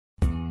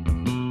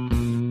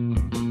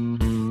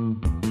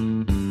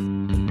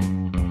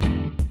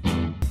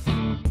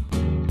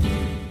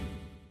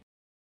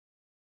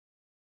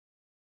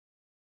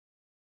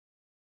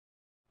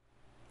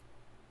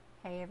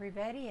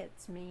everybody,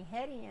 it's me,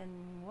 Hetty,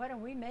 and what are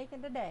we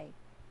making today?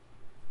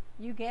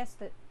 You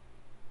guessed it.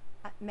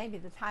 Maybe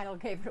the title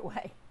gave it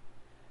away.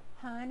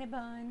 Honey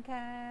bun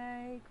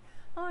cake,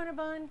 honey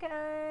bun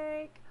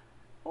cake,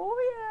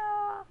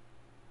 oh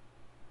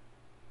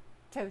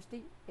yeah.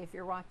 Toasty, if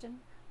you're watching,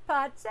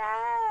 Patsy.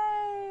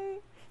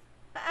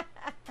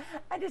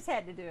 I just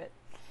had to do it.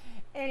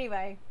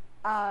 Anyway,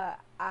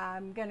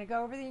 I'm going to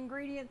go over the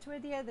ingredients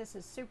with you. This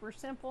is super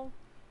simple.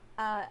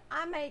 I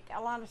make a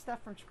lot of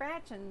stuff from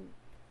scratch, and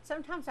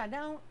sometimes I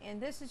don't,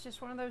 and this is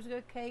just one of those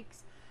good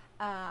cakes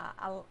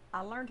I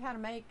learned how to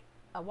make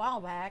a while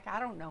back. I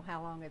don't know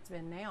how long it's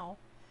been now.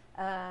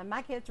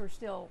 My kids were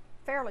still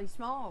fairly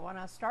small when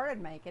I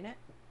started making it,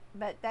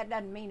 but that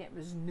doesn't mean it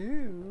was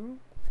new.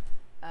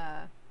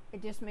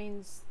 It just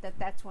means that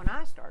that's when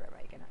I started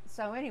making it.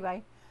 So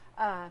anyway,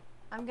 I'm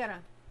going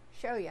to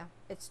show you.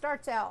 It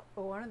starts out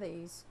with one of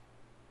these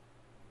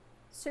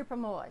super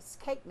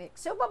moist cake mix.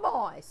 Super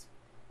moist.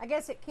 I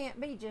guess it can't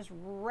be just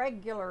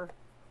regular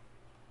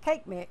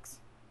cake mix,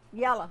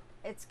 yellow.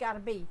 It's got to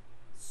be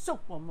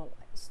super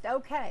moist.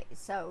 Okay,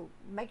 so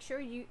make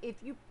sure you,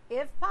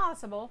 if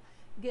possible,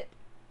 get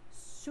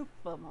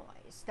super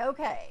moist.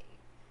 Okay,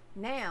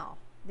 now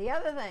the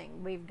other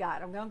thing we've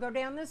got, I'm going to go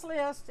down this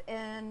list,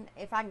 and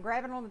if I can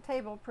grab it on the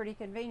table pretty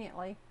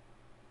conveniently,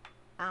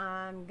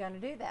 I'm going to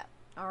do that.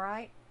 All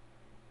right,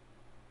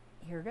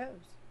 here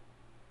goes.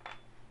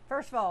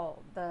 First of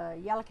all, the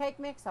yellow cake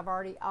mix, I've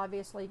already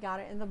obviously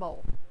got it in the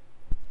bowl.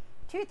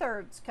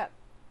 2/3 cup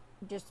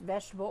just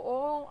vegetable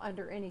oil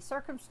under any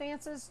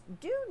circumstances.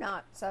 Do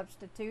not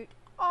substitute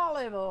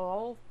olive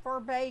oil for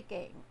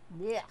baking.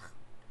 Yeah,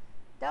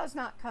 does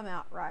not come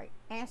out right.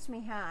 Ask me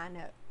how I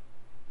know.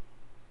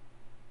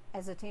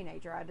 As a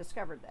teenager, I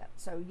discovered that.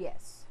 So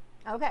yes.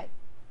 Okay.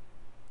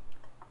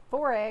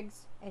 4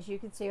 eggs, as you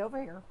can see over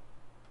here.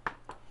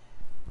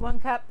 1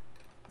 cup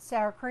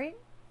sour cream.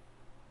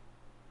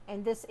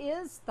 And this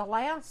is the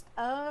last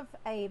of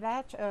a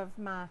batch of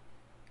my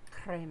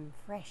creme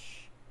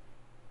fraiche.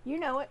 You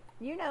know it.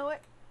 You know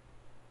it.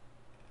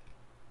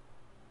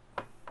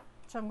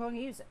 So I'm going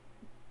to use it.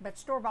 But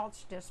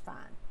store-bought's just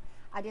fine.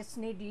 I just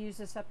need to use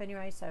this up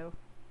anyway, so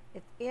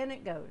in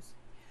it goes.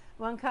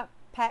 1 cup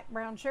packed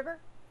brown sugar.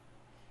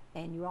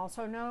 And you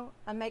also know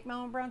I make my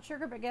own brown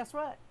sugar, but guess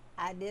what?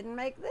 I didn't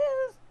make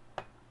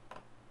this.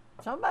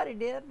 Somebody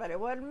did, but it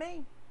wasn't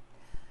me.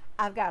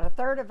 I've got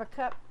 1/3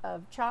 cup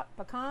of chopped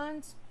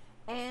pecans,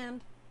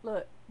 and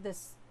look,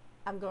 this,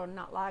 I'm going to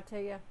not lie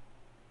to you,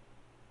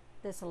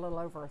 this is a little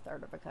over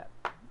 1/3 cup,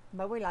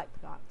 but we like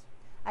pecans.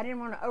 I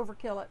didn't want to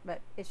overkill it,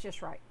 but it's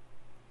just right.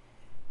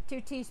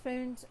 2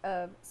 teaspoons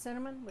of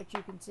cinnamon, which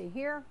you can see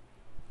here,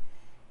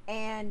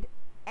 and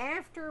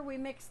after we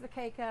mix the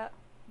cake up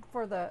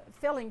for the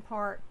filling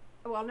part,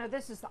 well, no,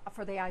 this is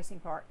for the icing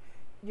part.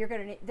 You're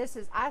going to need, this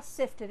is, I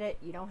sifted it,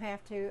 you don't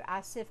have to,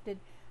 I sifted.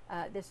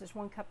 This is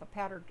 1 cup of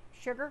powdered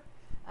sugar.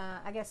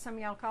 I guess some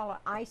of y'all call it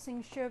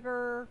icing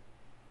sugar,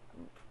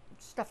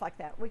 stuff like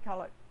that. We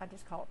call it, I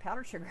just call it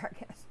powdered sugar,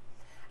 I guess.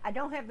 I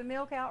don't have the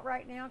milk out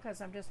right now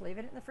because I'm just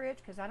leaving it in the fridge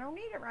because I don't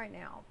need it right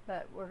now.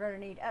 But we're going to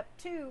need up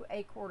to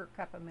 1/4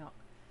 cup of milk.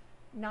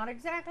 Not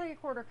exactly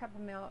 1/4 cup of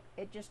milk.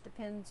 It just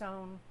depends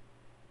on,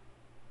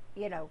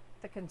 you know,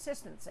 the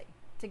consistency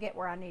to get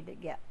where I need to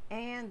get.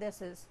 And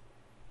this is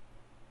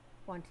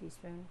 1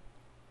 teaspoon.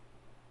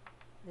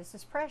 This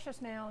is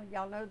precious now.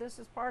 Y'all know this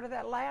is part of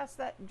that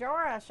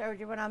jar I showed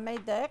you when I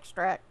made the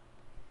extract.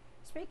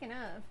 Speaking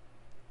of,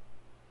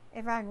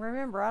 if I can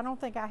remember, I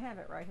don't think I have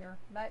it right here,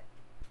 but,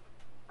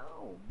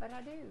 oh, but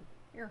I do.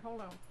 Here,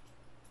 hold on.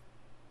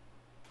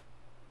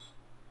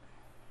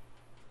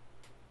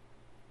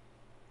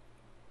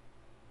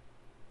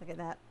 Look at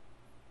that.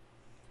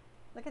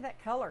 Look at that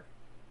color.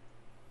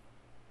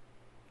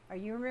 Are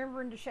you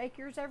remembering to shake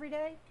yours every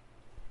day?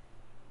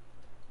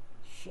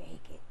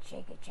 Shake it,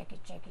 shake it, shake it,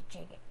 shake it,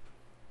 shake it.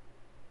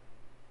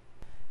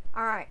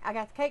 All right, I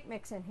got the cake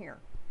mix in here.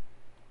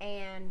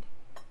 And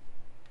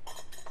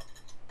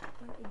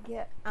let me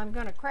get, I'm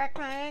going to crack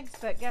my eggs,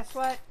 but guess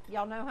what?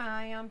 Y'all know how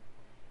I am.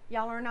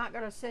 Y'all are not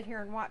going to sit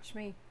here and watch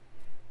me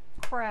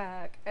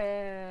crack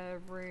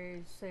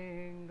every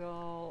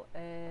single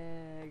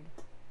egg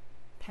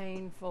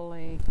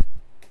painfully.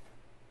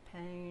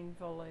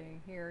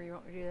 Painfully. Here, you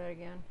want me to do that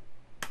again?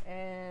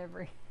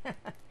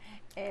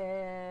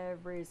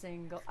 Every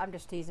single, I'm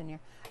just teasing you.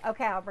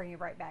 Okay, I'll bring you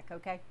right back,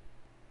 okay?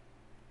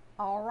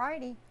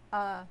 Alrighty,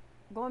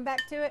 going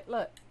back to it,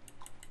 look,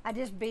 I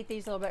just beat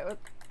these a little bit.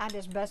 I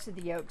just busted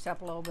the yolks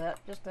up a little bit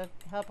just to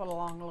help it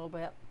along a little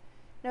bit.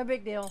 No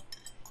big deal.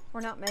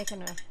 We're not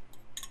making a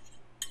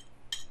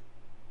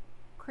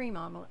cream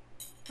omelet,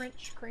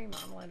 French cream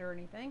omelet or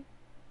anything.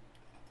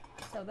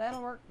 So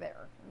that'll work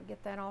there. Let me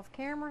get that off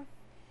camera.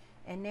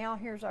 And now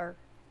here's our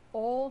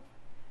oil,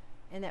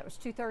 and that was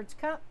 2/3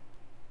 cup.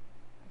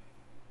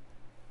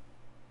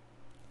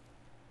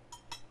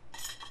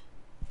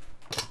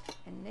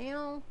 And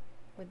now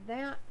with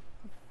that,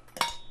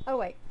 oh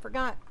wait,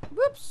 forgot.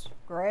 Whoops,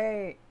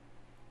 great.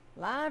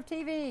 Live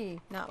TV,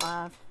 not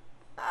live.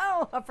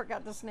 Oh, I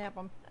forgot to snap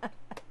them.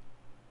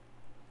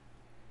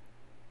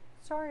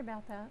 sorry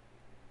about that.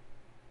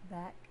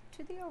 Back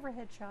to the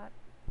overhead shot.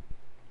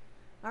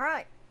 All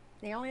right,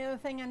 the only other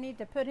thing I need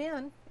to put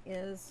in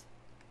is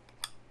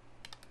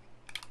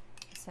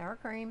sour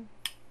cream.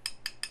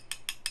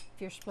 If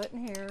you're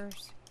splitting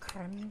hairs,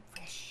 creme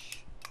fraiche.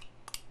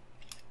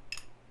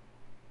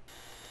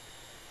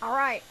 All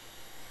right,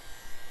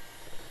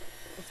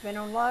 it's been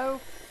on low.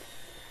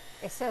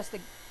 It says to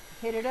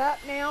hit it up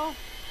now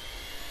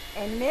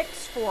and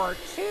mix for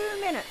 2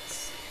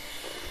 minutes.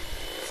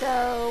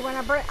 So when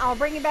I'll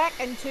bring you back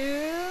in 2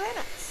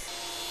 minutes.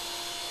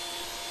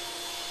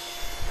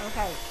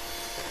 Okay.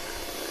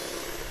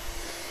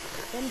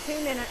 In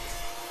 2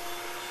 minutes.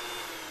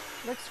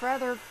 Looks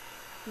rather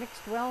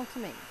mixed well to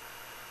me.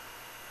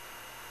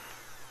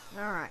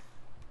 All right.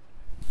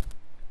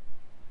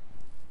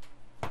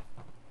 I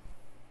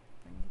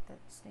can get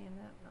that to stand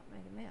up, not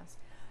make a mess.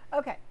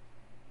 Okay.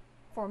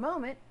 For a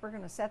moment, we're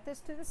going to set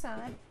this to the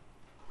side.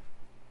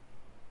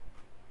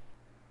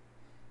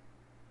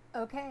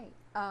 Okay,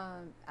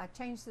 I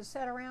changed the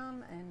set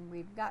around and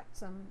we've got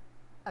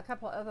a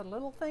couple of other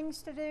little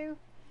things to do.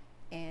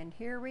 And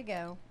here we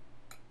go.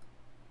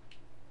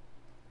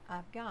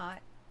 I've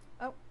got,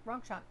 oh,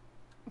 wrong shot.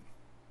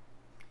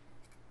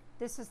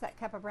 This is that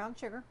cup of brown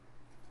sugar.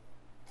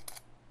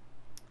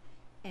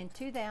 And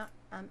to that,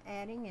 I'm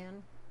adding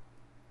in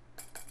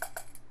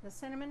the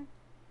cinnamon.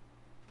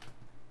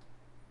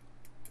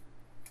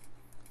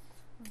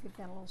 I'll give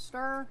that a little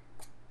stir.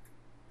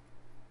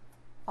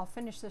 I'll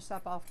finish this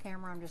up off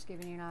camera. I'm just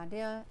giving you an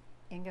idea.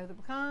 In go the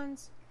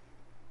pecans.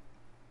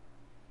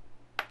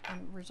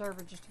 I'm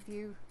reserving just a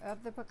few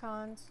of the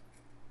pecans.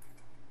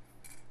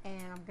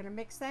 And I'm going to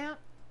mix that.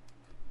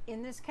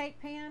 In this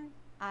cake pan,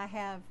 I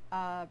have,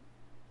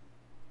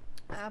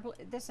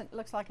 this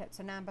looks like it's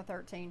a 9 by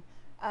 13.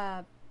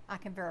 I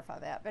can verify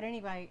that. But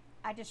anyway,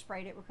 I just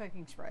sprayed it with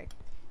cooking spray.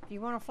 If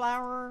you want to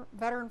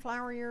butter and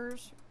flour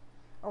yours,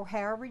 or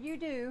however you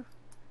do,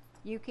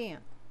 you can.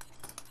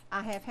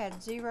 I have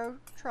had zero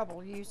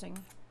trouble using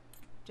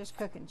just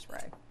cooking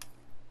spray.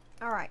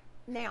 All right,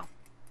 now,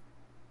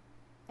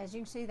 as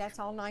you can see, that's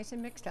all nice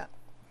and mixed up.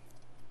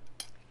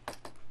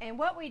 And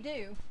what we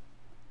do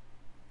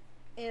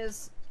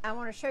is, I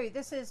want to show you,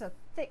 this is a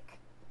thick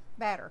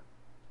batter.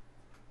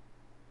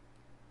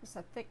 It's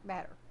a thick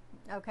batter,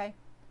 okay?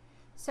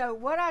 So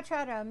what I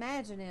try to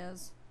imagine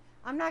is,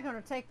 I'm not going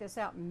to take this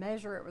out and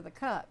measure it with a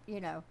cup,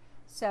 you know.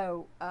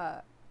 So,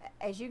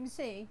 as you can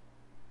see,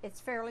 it's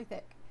fairly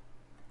thick.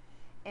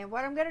 And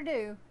what I'm going to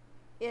do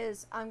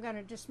is I'm going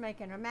to just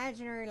make an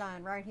imaginary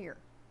line right here.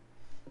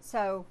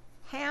 So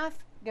half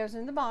goes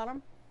in the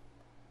bottom,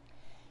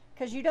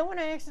 because you don't want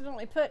to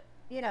accidentally put,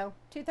 you know,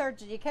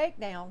 2/3 of your cake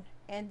down.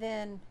 And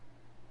then,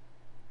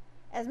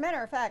 as a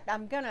matter of fact,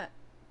 I'm going to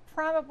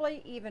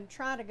probably even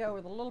try to go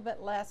with a little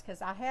bit less,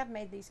 because I have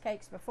made these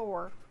cakes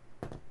before.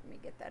 Let me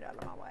get that out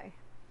of my way.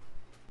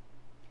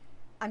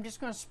 I'm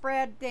just going to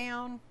spread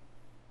down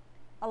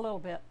a little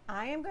bit.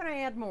 I am going to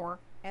add more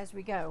as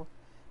we go.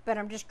 But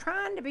I'm just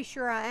trying to be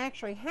sure I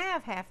actually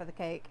have half of the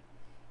cake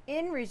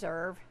in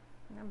reserve.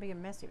 I'm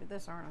being messy with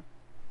this, aren't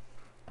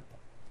I?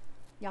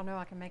 Y'all know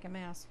I can make a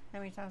mess. How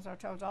many times I've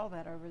told all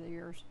that over the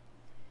years.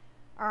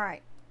 All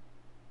right.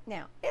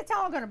 Now, it's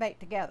all going to bake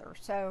together.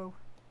 So,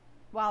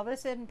 while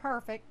this isn't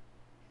perfect,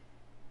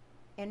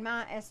 in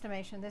my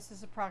estimation, this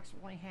is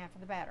approximately half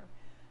of the batter.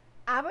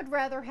 I would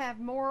rather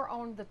have more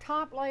on the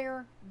top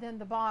layer than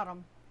the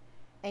bottom.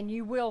 And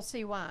you will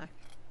see why.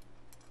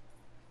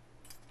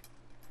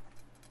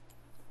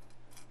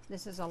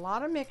 This is a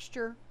lot of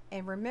mixture,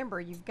 and remember,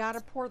 you've got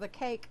to pour the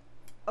cake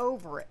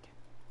over it.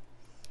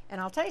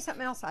 And I'll tell you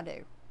something else I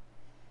do.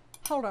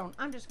 Hold on,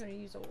 I'm just going to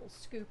use a little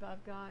scoop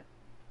I've got.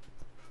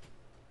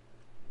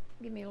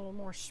 Give me a little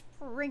more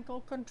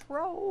sprinkle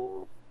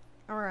control.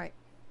 All right.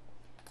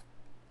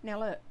 Now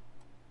look,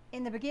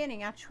 in the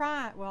beginning, I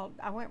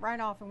went right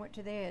off and went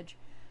to the edge.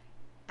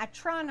 I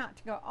try not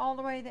to go all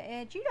the way to the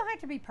edge. You don't have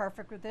to be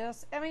perfect with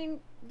this. I mean,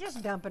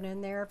 just dump it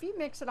in there. If you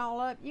mix it all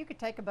up, you could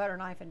take a butter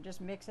knife and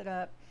just mix it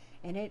up.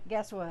 And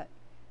guess what?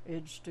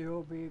 It'd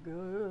still be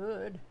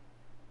good.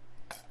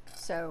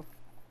 So,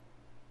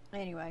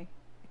 anyway,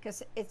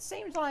 because it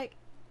seems like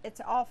it's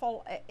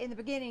awful. In the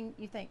beginning,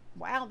 you think,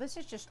 wow, this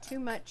is just too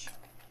much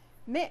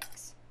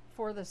mix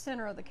for the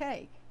center of the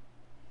cake.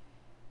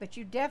 But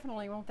you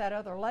definitely want that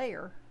other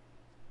layer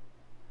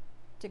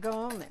to go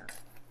on there.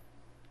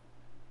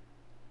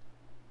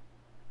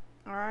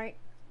 All right,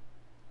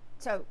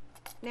 so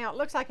now it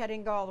looks like I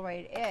didn't go all the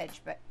way to the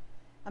edge, but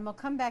I'm gonna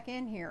come back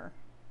in here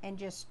and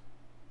just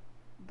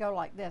go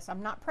like this.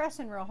 I'm not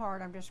pressing real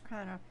hard, I'm just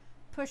kind of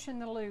pushing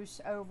the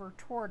loose over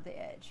toward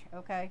the edge.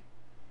 Okay,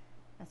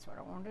 that's what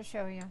I wanted to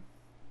show you.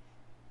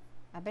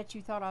 I bet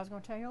you thought I was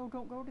going to tell you, oh,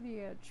 don't go to the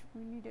edge,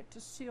 we need it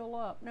to seal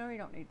up. No, you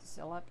don't need to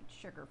seal up. It's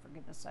sugar, for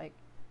goodness sake.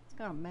 It's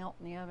going to melt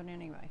in the oven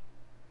anyway.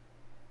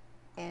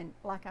 And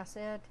like I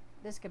said,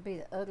 this could be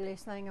the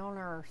ugliest thing on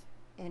earth,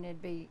 and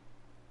it'd be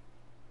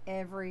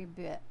every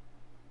bit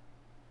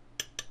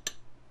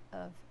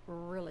of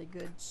really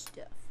good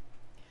stuff.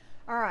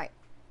 All right,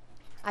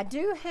 I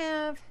do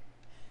have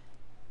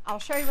I'll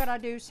show you what I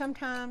do.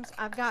 Sometimes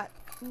I've got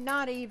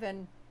not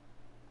even,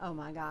 oh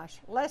my gosh,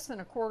 less than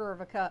a quarter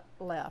of a cup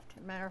left.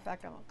 Matter of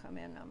fact, I'm going to come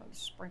in and I'm going to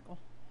sprinkle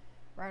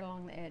right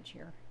along the edge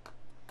here.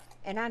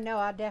 And I know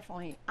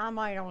I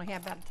might only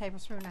have about a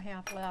tablespoon and a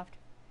half left.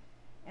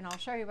 And I'll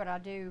show you what I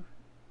do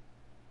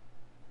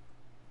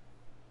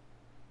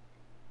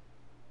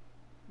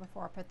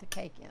before I put the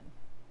cake in.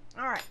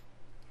 All right.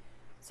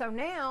 So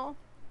now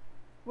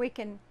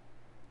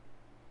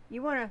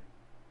you want to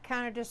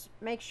kind of just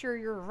make sure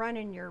you're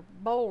running your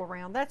bowl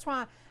around. That's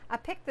why I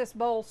picked this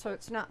bowl so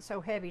it's not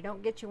so heavy.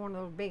 Don't get you one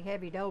of those big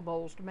heavy dough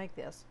bowls to make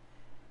this.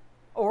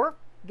 Or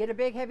get a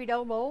big heavy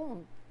dough bowl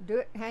and do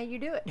it how you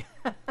do it.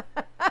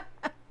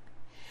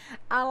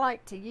 I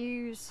like to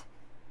use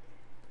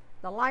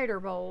the lighter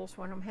bowls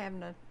when I'm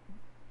having to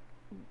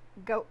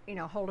go,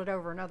 hold it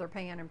over another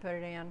pan and put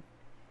it in.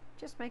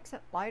 Just makes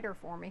it lighter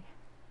for me.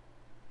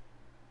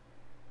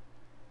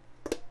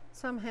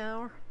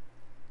 Somehow.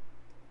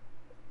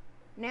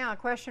 Now, a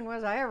question,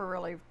 was I ever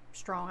really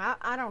strong?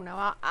 I don't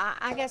know.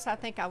 I guess I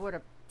think I would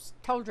have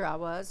told you I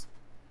was.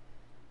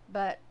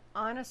 But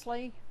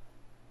honestly,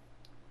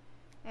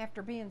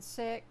 after being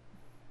sick,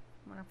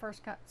 when I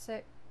first got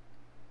sick,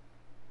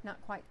 not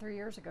quite 3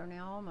 years ago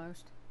now,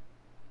 almost.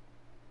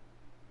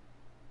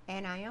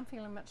 And I am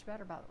feeling much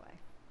better, by the way.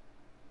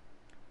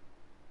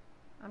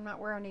 I'm not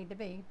where I need to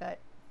be, but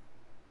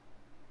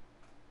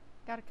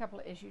got a couple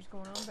of issues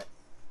going on, but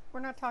we're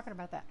not talking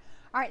about that.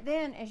 All right,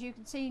 then, as you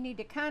can see, you need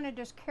to kind of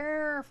just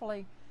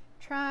carefully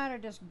try to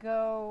just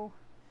go.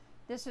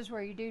 This is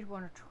where you do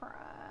want to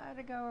try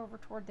to go over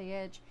toward the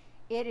edge.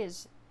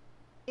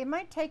 It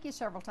might take you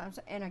several times.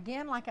 And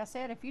again, like I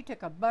said, if you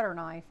took a butter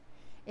knife,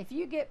 if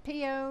you get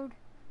PO'd,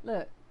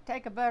 look,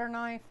 take a butter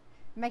knife,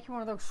 make you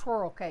one of those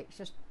swirl cakes.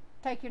 Just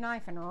take your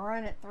knife and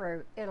run it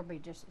through. It'll be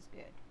just as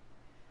good.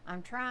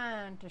 I'm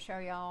trying to show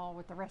y'all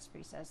what the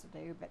recipe says to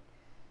do, but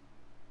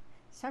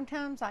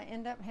sometimes I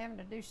end up having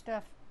to do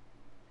stuff,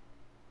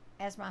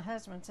 as my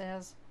husband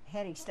says,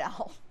 Hetty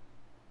style.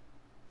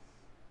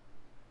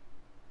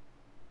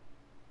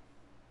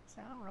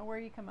 So I don't know where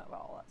you come up with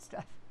all that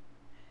stuff.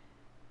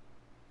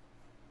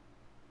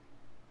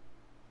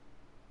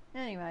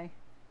 Anyway,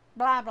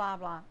 blah, blah,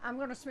 blah. I'm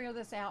going to smear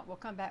this out. We'll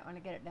come back when I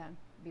get it done.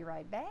 Be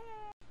right back.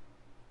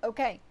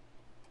 Okay,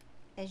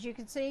 as you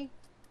can see,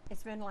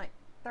 it's been like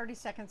 30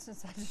 seconds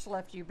since I just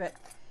left you, but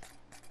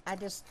I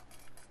just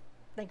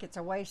think it's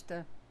a waste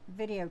of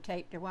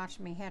videotape to watch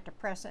me have to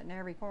press it in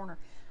every corner.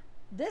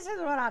 This is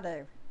what I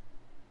do.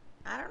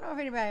 I don't know if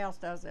anybody else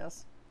does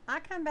this.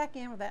 I come back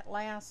in with that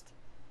last,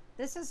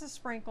 this is a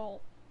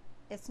sprinkle.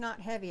 It's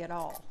not heavy at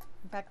all.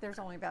 In fact, there's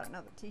only about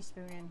another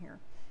teaspoon in here.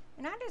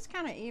 And I just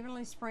kind of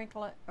evenly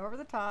sprinkle it over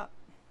the top.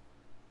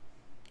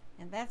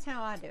 And that's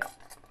how I do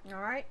it.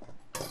 All right.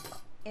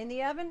 In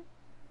the oven.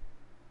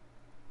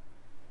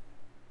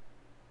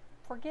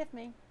 Forgive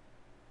me.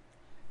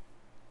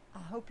 I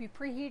hope you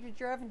preheated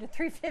your oven to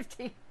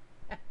 350.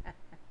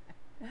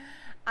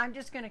 I'm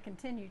just going to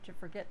continue to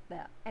forget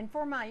that. And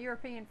for my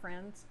European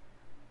friends,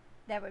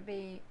 that would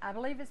be, I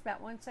believe it's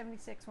about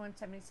 176,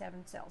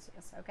 177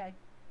 Celsius, okay?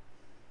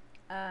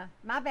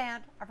 My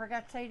bad. I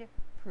forgot to tell you to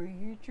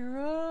preheat your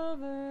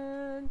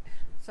oven.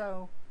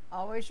 So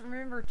always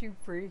remember to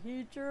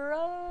preheat your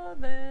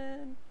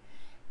oven.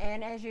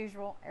 And as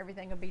usual,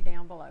 everything will be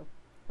down below,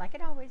 like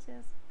it always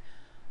is.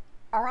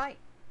 All right,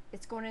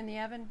 it's going in the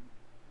oven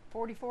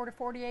 44 to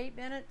 48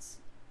 minutes.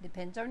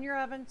 Depends on your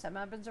oven. Some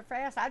ovens are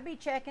fast. I'd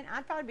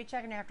probably be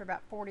checking after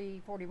about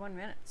 40, 41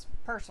 minutes,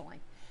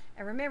 personally.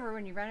 And remember,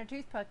 when you run a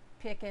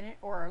toothpick in it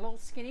or a little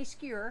skinny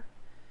skewer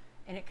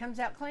and it comes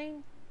out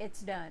clean,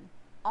 it's done.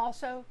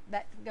 Also,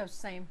 that goes the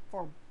same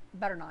for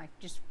butter knife.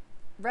 Just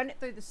run it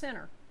through the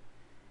center.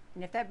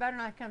 And if that butter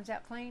knife comes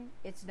out clean,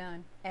 it's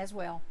done as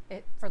well.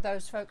 For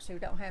those folks who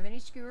don't have any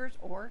skewers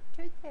or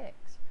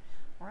toothpicks.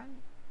 All right.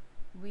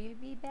 We'll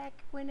be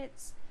back when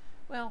it's,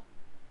 well,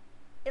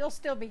 it'll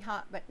still be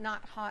hot, but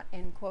not hot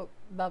and, quote,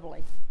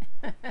 bubbly.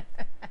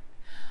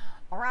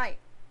 All right.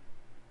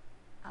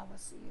 I will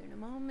see you in a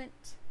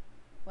moment.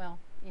 Well,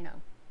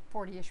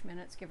 40-ish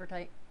minutes, give or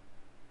take.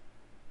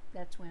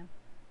 That's when.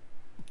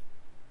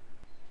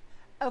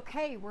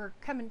 Okay, we're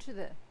coming to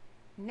the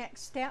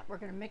next step. We're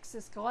going to mix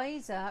this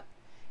glaze up.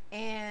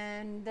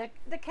 And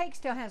the cake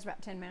still has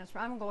about 10 minutes,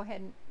 but I'm going to go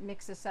ahead and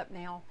mix this up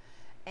now.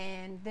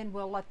 And then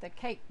we'll let the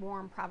cake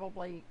warm,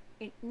 probably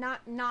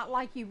not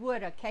like you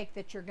would a cake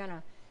that you're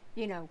gonna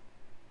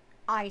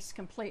ice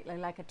completely,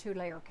 like a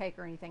 2-layer cake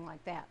or anything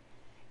like that.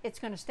 It's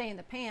gonna stay in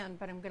the pan,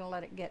 but I'm gonna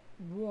let it get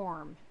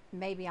warm.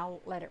 Maybe I'll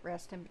let it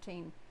rest in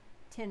between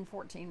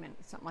 10-14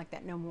 minutes, something like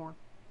that, no more.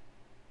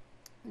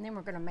 And then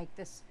we're gonna make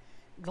this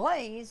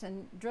glaze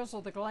and drizzle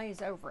the glaze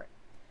over it.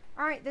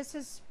 All right, this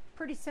is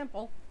pretty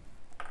simple.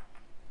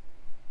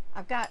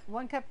 I've got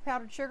 1 cup of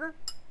powdered sugar.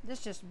 This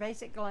is just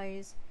basic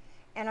glaze.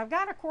 And I've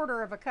got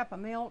 1/4 cup of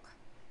milk,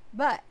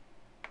 but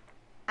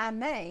I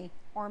may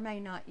or may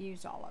not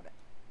use all of it.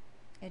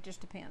 It just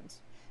depends.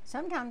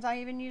 Sometimes I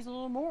even use a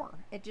little more.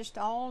 It just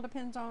all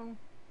depends on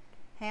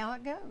how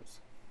it goes.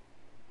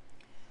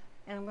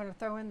 And I'm going to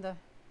throw in the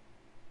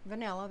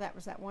vanilla. That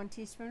was that 1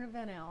 teaspoon of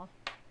vanilla.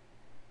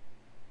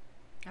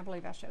 I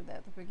believe I showed that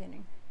at the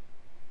beginning.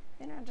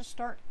 Then I just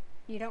start,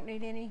 you don't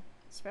need any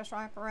special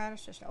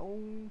apparatus, just an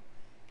old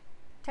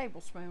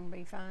tablespoon will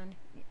be fine.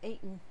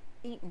 Eating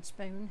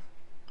spoon.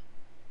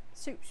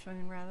 Soup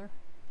spoon, rather.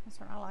 That's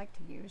what I like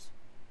to use.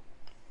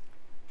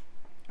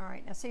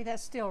 Alright, now see,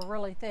 that's still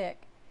really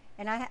thick.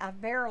 And I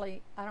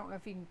barely, I don't know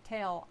if you can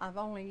tell, I've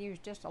only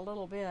used just a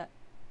little bit.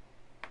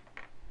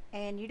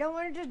 And you don't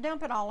want to just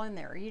dump it all in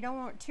there. You don't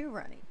want it too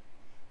runny.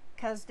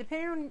 Because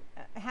depending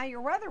on how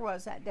your weather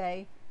was that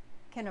day,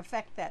 can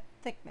affect that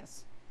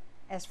thickness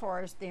as far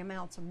as the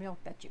amounts of milk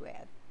that you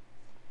add.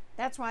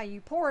 That's why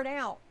you pour it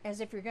out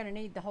as if you're going to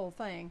need the whole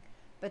thing,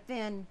 but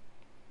then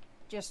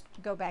just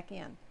go back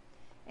in.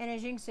 And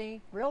as you can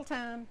see, real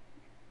time,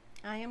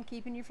 I am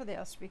keeping you for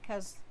this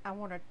because I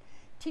want to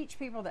teach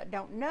people that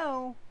don't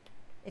know.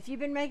 If you've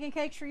been making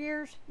cakes for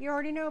years, you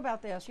already know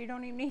about this. You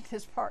don't even need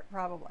this part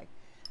probably.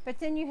 But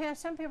then you have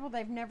some people,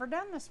 they've never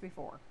done this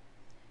before.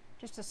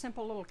 Just a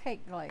simple little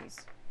cake glaze.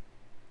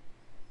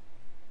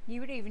 You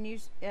would even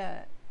use,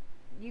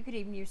 you could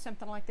even use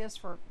something like this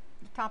for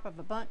the top of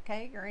a Bun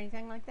Cake or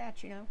anything like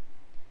that, you know.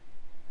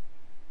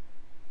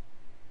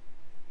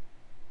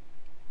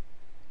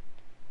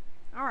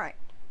 All right.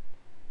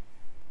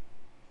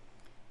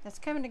 That's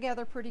coming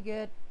together pretty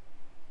good.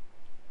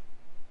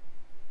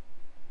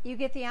 You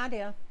get the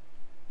idea,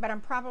 but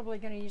I'm probably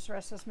going to use the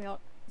rest of this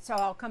milk, so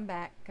I'll come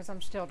back because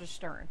I'm still just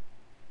stirring.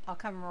 I'll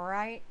come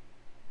right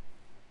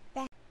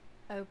back.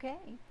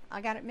 Okay, I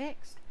got it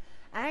mixed.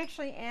 I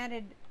actually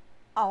added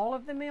all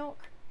of the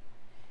milk,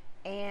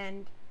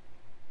 and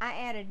I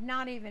added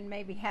not even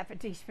maybe half a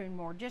teaspoon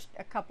more, just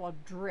a couple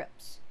of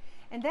drips.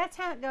 And that's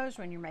how it goes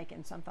when you're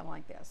making something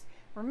like this.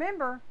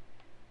 Remember,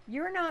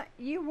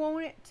 you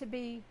want it to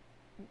be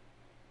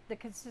the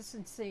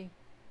consistency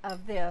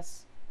of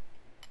this.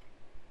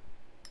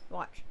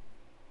 Watch.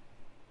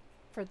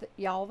 For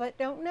y'all that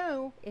don't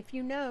know, if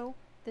you know,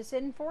 this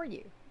isn't for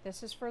you.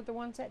 This is for the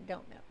ones that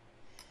don't know.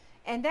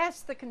 And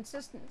that's the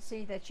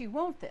consistency that you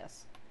want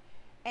this.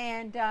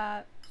 And,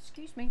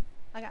 excuse me,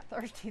 I got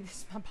thirsty. This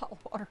is my bottle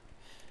of water.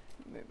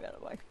 Move out of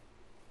the way.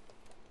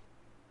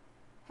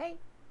 Hey,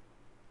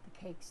 the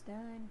cake's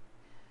done.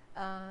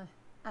 I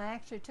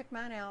actually took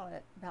mine out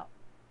at about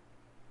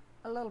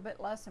a little bit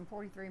less than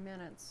 43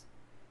 minutes.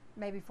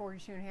 Maybe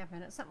 42.5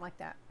 minutes, something like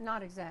that.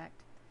 Not exact.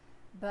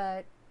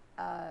 But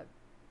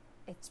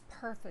it's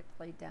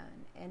perfectly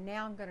done. And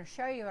now I'm going to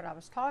show you what I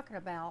was talking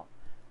about.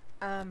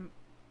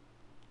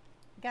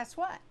 Guess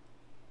what?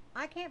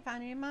 I can't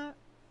find any of my,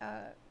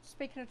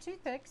 speaking of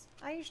toothpicks,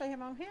 I usually have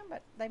them on hand,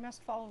 but they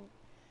must fall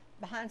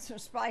behind some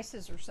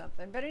spices or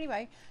something. But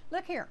anyway,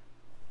 look here.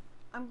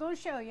 I'm going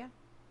to show you.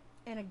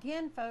 And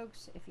again,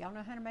 folks, if y'all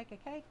know how to make a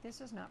cake,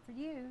 this is not for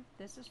you.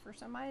 This is for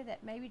somebody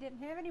that maybe didn't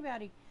have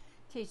anybody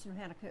teaching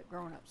them how to cook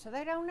growing up. So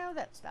they don't know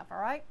that stuff, all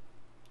right?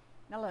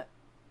 Now look.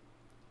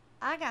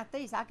 I got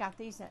these at,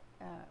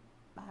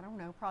 I don't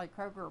know, probably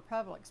Kroger or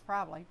Publix,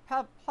 probably.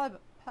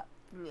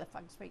 If I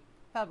can speak,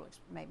 Publix,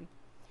 maybe.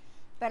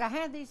 But I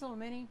had these little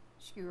mini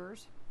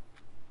skewers.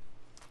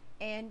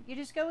 And you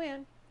just go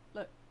in,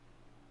 look,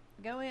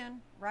 go in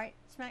right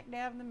smack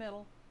dab in the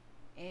middle.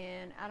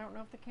 And I don't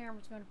know if the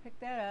camera's going to pick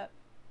that up.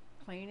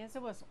 Clean as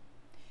a whistle.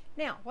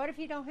 Now, what if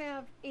you don't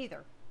have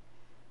either?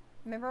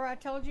 Remember what I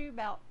told you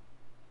about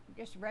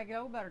just a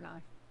regular old butter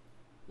knife?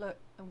 Look,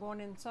 I'm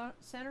going in the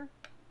center.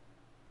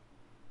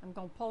 I'm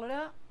going to pull it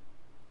up,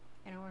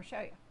 and I'm going to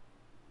show you.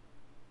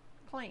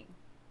 Clean.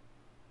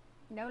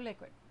 No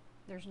liquid.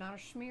 There's not a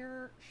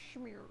smear.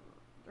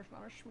 There's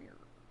not a smear.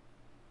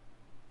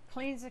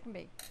 Clean as it can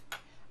be.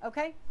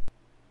 Okay?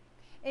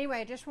 Anyway,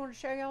 I just wanted to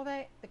show you all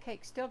that. The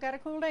cake's still got to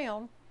cool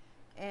down,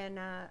 and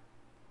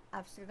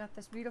I've still got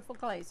this beautiful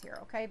glaze here,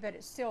 okay? But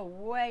it's still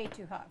way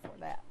too hot for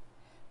that.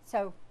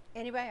 So,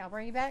 anyway, I'll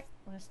bring you back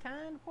when it's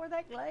time to pour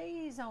that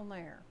glaze on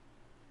there.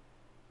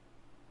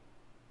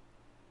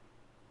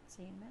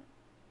 See you in a minute.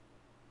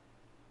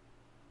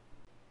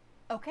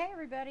 Okay,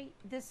 everybody,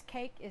 this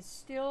cake is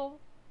still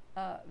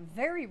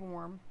very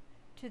warm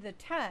to the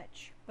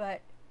touch,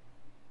 but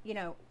you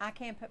know, I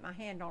can't put my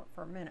hand on it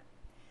for a minute.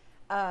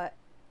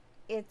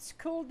 It's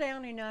cooled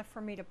down enough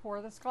for me to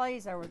pour this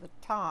glaze over the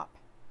top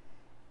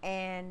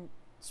and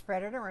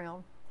spread it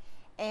around.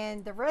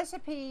 And the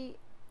recipe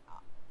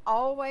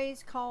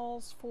always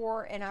calls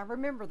for, and I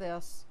remember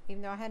this,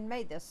 even though I hadn't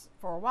made this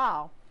for a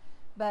while,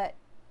 but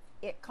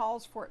it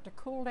calls for it to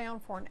cool down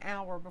for an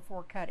hour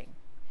before cutting.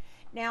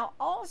 Now,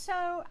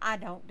 also, I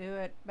don't do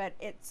it, but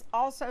it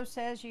also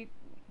says you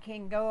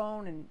can go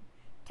on and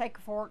take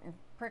a fork and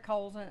prick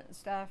holes in it and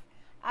stuff.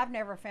 I've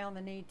never found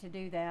the need to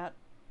do that.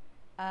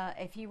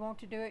 If you want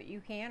to do it,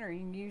 you can, or you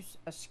can use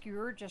a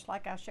skewer just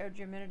like I showed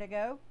you a minute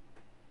ago,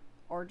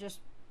 or just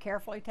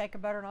carefully take a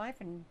butter knife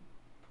and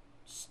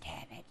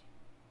stab it.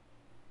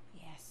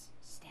 Yes,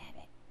 stab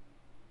it.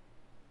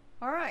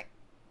 All right.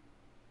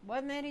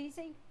 Wasn't that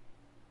easy?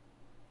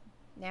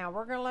 Now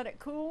we're going to let it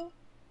cool.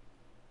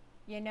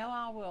 You know,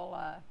 I will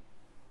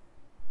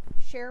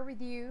share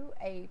with you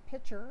a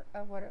picture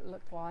of what it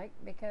looked like,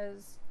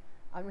 because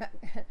I'm not,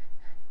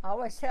 I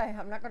always say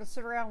I'm not going to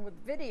sit around with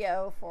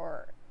video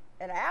for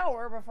an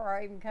hour before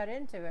I even cut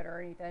into it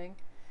or anything.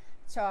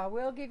 So I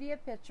will give you a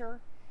picture,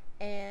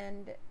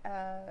 and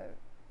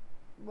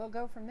we'll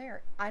go from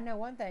there. I know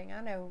one thing.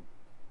 I know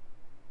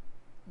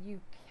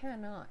you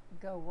cannot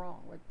go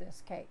wrong with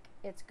this cake.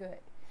 It's good.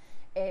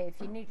 If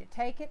you need to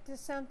take it to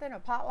something, a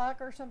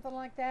potluck or something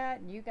like that,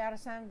 and you got to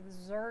sign the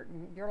dessert,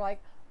 and you're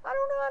like, I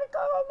don't know how to go,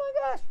 oh my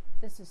gosh,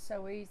 this is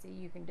so easy,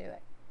 you can do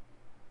it.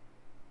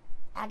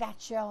 I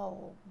got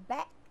your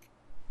back.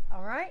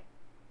 All right?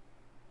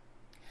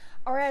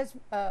 Or as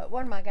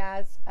one of my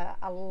guys,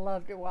 I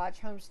love to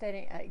watch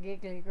Homesteading,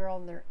 Giggly Girl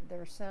and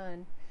their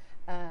son.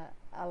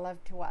 I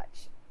love to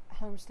watch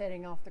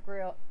Homesteading off the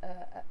grill,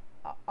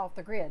 off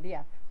the grid.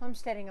 Yeah,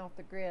 Homesteading off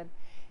the grid.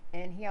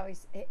 And he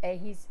always,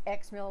 he's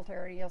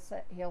ex-military.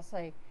 He'll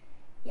say,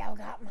 "Y'all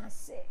got my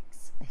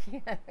six."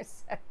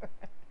 So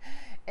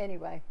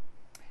anyway,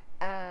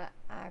 I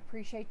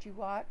appreciate you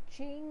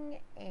watching,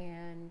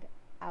 and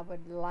I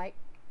would like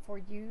for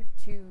you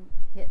to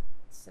hit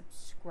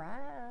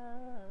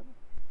subscribe,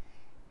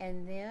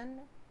 and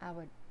then I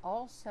would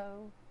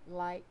also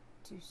like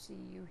to see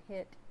you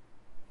hit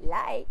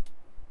like.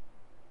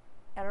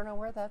 I don't know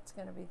where that's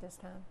going to be this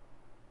time,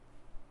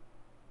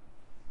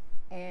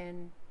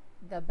 and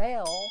the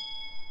bell,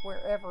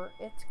 wherever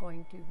it's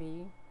going to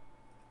be.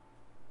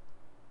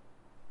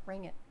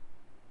 Ring it.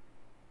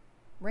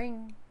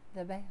 Ring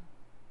the bell,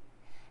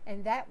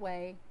 and that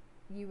way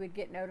you would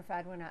get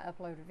notified when I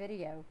upload a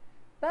video.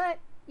 But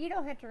you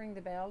don't have to ring the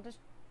bell. Just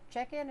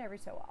check in every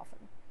so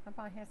often. I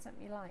might have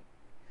something you like.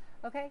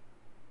 Okay?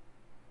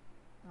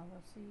 I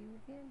will see you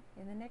again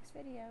in the next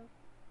video.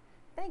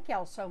 Thank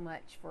y'all so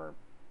much for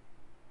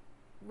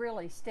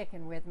really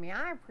sticking with me.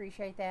 I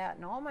appreciate that,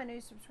 and all my new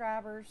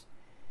subscribers.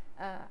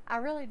 I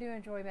really do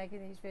enjoy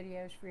making these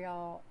videos for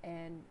y'all,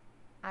 and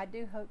I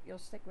do hope you'll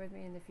stick with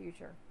me in the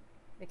future,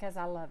 because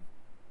I love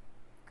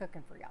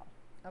cooking for y'all.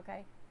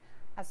 Okay?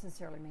 I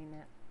sincerely mean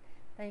that.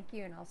 Thank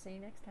you, and I'll see you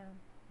next time.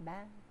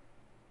 Bye.